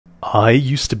I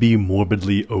used to be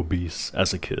morbidly obese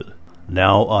as a kid.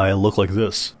 Now I look like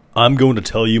this. I'm going to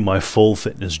tell you my full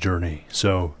fitness journey,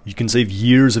 so you can save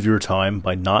years of your time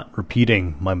by not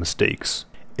repeating my mistakes.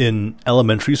 In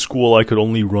elementary school, I could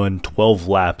only run 12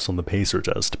 laps on the pacer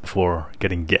test before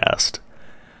getting gassed.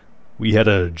 We had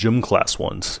a gym class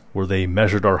once where they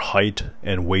measured our height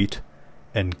and weight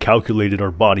and calculated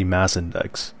our body mass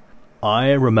index.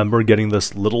 I remember getting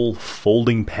this little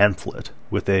folding pamphlet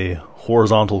with a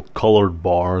horizontal colored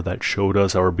bar that showed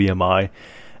us our BMI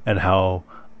and how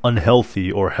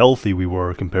unhealthy or healthy we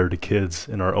were compared to kids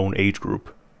in our own age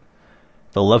group.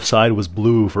 The left side was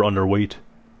blue for underweight,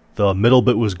 the middle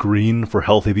bit was green for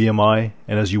healthy BMI,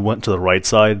 and as you went to the right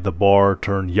side, the bar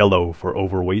turned yellow for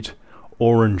overweight,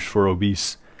 orange for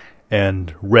obese,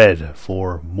 and red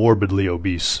for morbidly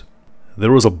obese.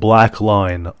 There was a black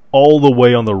line all the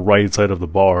way on the right side of the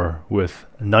bar with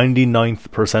 99th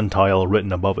percentile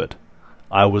written above it.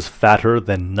 I was fatter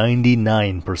than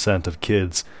 99% of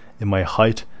kids in my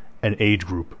height and age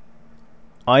group.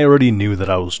 I already knew that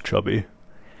I was chubby.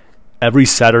 Every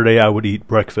Saturday I would eat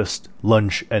breakfast,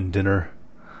 lunch, and dinner.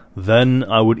 Then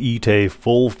I would eat a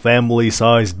full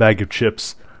family-sized bag of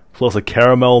chips, plus a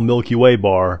caramel Milky Way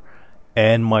bar,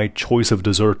 and my choice of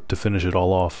dessert to finish it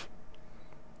all off.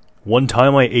 One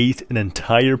time I ate an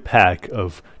entire pack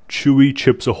of chewy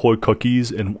Chips Ahoy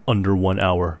cookies in under 1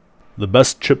 hour. The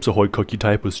best Chips Ahoy cookie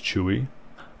type was chewy,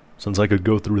 since I could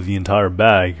go through the entire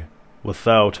bag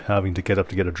without having to get up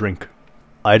to get a drink.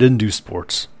 I didn't do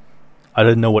sports. I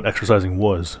didn't know what exercising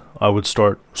was. I would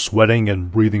start sweating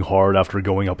and breathing hard after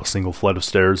going up a single flight of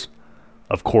stairs.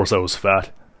 Of course I was fat.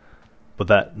 But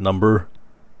that number,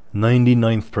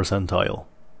 99th percentile,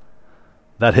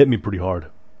 that hit me pretty hard.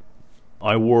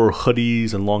 I wore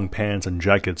hoodies and long pants and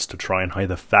jackets to try and hide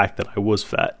the fact that I was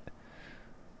fat.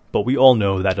 But we all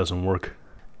know that doesn't work.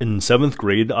 In 7th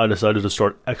grade, I decided to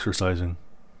start exercising.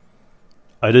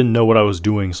 I didn't know what I was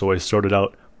doing, so I started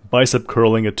out bicep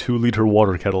curling a 2-liter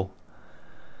water kettle.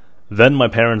 Then my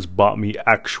parents bought me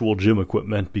actual gym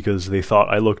equipment because they thought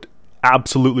I looked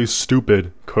absolutely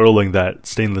stupid curling that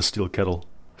stainless steel kettle.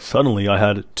 Suddenly I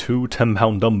had 2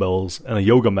 10-pound dumbbells and a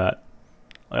yoga mat.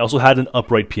 I also had an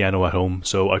upright piano at home,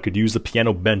 so I could use the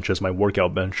piano bench as my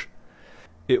workout bench.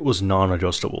 It was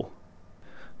non-adjustable.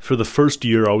 For the first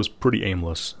year I was pretty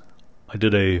aimless. I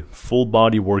did a full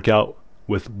body workout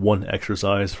with one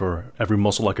exercise for every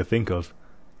muscle I could think of,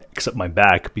 except my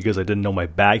back because I didn't know my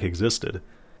back existed.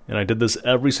 And I did this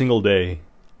every single day,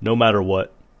 no matter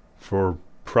what, for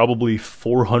probably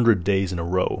 400 days in a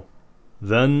row.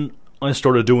 Then I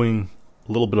started doing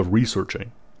a little bit of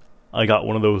researching. I got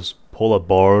one of those pull-up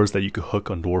bars that you could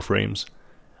hook on door frames.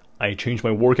 I changed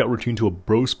my workout routine to a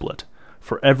bro split.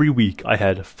 For every week, I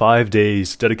had 5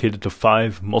 days dedicated to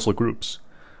 5 muscle groups: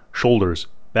 shoulders,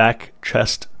 back,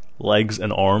 chest, legs,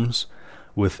 and arms,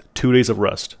 with 2 days of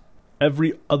rest.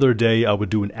 Every other day, I would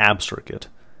do an ab circuit,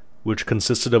 which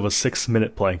consisted of a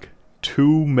 6-minute plank,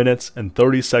 2 minutes and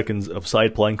 30 seconds of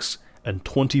side planks, and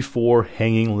 24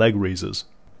 hanging leg raises.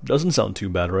 Doesn't sound too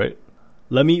bad, right?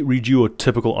 Let me read you a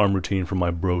typical arm routine from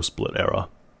my bro split era.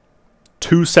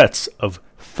 2 sets of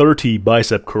 30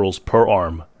 bicep curls per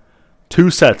arm.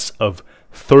 2 sets of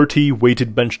 30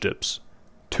 weighted bench dips.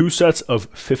 2 sets of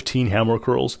 15 hammer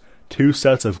curls. 2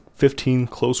 sets of 15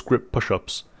 close grip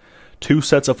push-ups. 2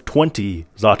 sets of 20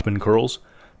 Zotman curls.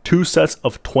 2 sets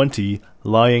of 20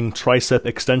 lying tricep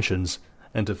extensions.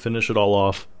 And to finish it all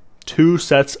off, 2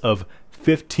 sets of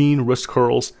 15 wrist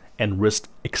curls and wrist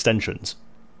extensions.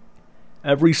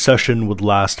 Every session would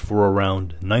last for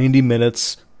around 90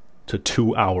 minutes to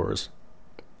 2 hours.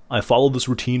 I followed this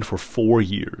routine for 4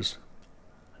 years.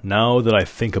 Now that I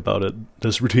think about it,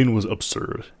 this routine was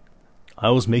absurd. I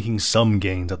was making some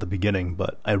gains at the beginning,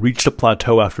 but I reached a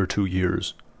plateau after 2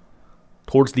 years.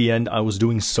 Towards the end, I was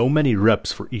doing so many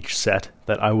reps for each set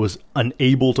that I was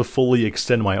unable to fully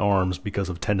extend my arms because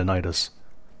of tendinitis.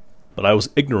 But I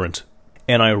was ignorant,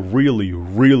 and I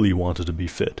really wanted to be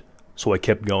fit, so I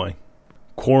kept going.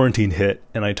 Quarantine hit,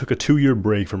 and I took a 2-year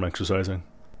break from exercising.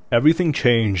 Everything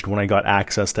changed when I got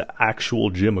access to actual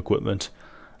gym equipment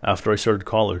after I started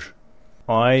college.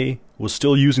 I was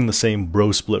still using the same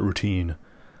bro split routine,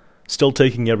 still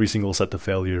taking every single set to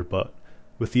failure, but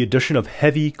with the addition of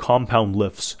heavy compound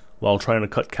lifts while trying to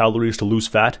cut calories to lose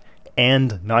fat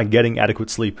and not getting adequate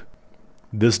sleep.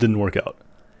 This didn't work out.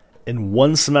 In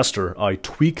 1 semester, I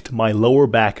tweaked my lower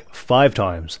back 5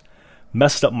 times,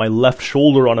 messed up my left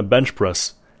shoulder on a bench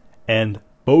press, and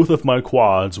both of my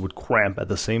quads would cramp at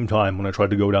the same time when I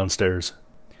tried to go downstairs.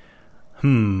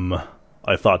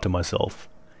 I thought to myself,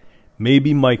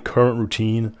 maybe my current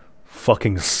routine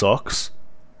fucking sucks?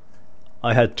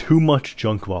 I had too much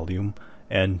junk volume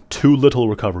and too little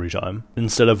recovery time.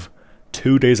 Instead of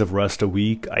 2 days of rest a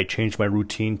week, I changed my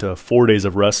routine to 4 days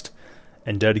of rest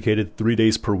and dedicated 3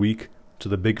 days per week to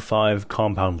the Big 5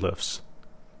 compound lifts.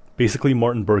 Basically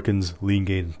Martin Birkin's lean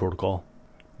gain protocol.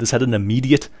 This had an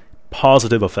immediate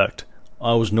positive effect.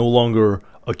 I was no longer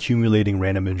accumulating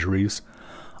random injuries.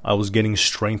 I was getting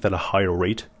strength at a higher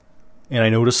rate, and I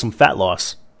noticed some fat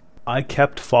loss. I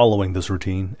kept following this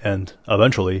routine, and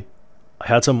eventually, I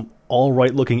had some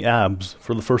alright looking abs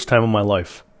for the first time in my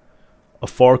life. A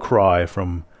far cry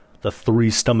from the 3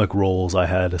 stomach rolls I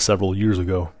had several years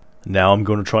ago. Now I'm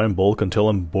going to try and bulk until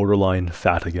I'm borderline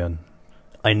fat again.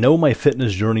 I know my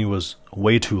fitness journey was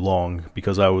way too long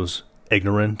because I was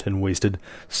ignorant and wasted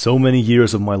so many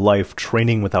years of my life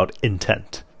training without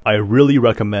intent. I really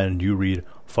recommend you read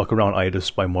Fuck Around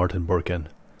Itis by Martin Birkin.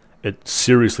 It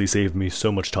seriously saved me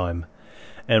so much time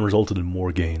and resulted in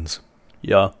more gains.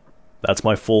 Yeah, that's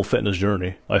my full fitness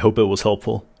journey. I hope it was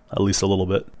helpful, at least a little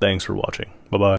bit. Thanks for watching. Bye-bye.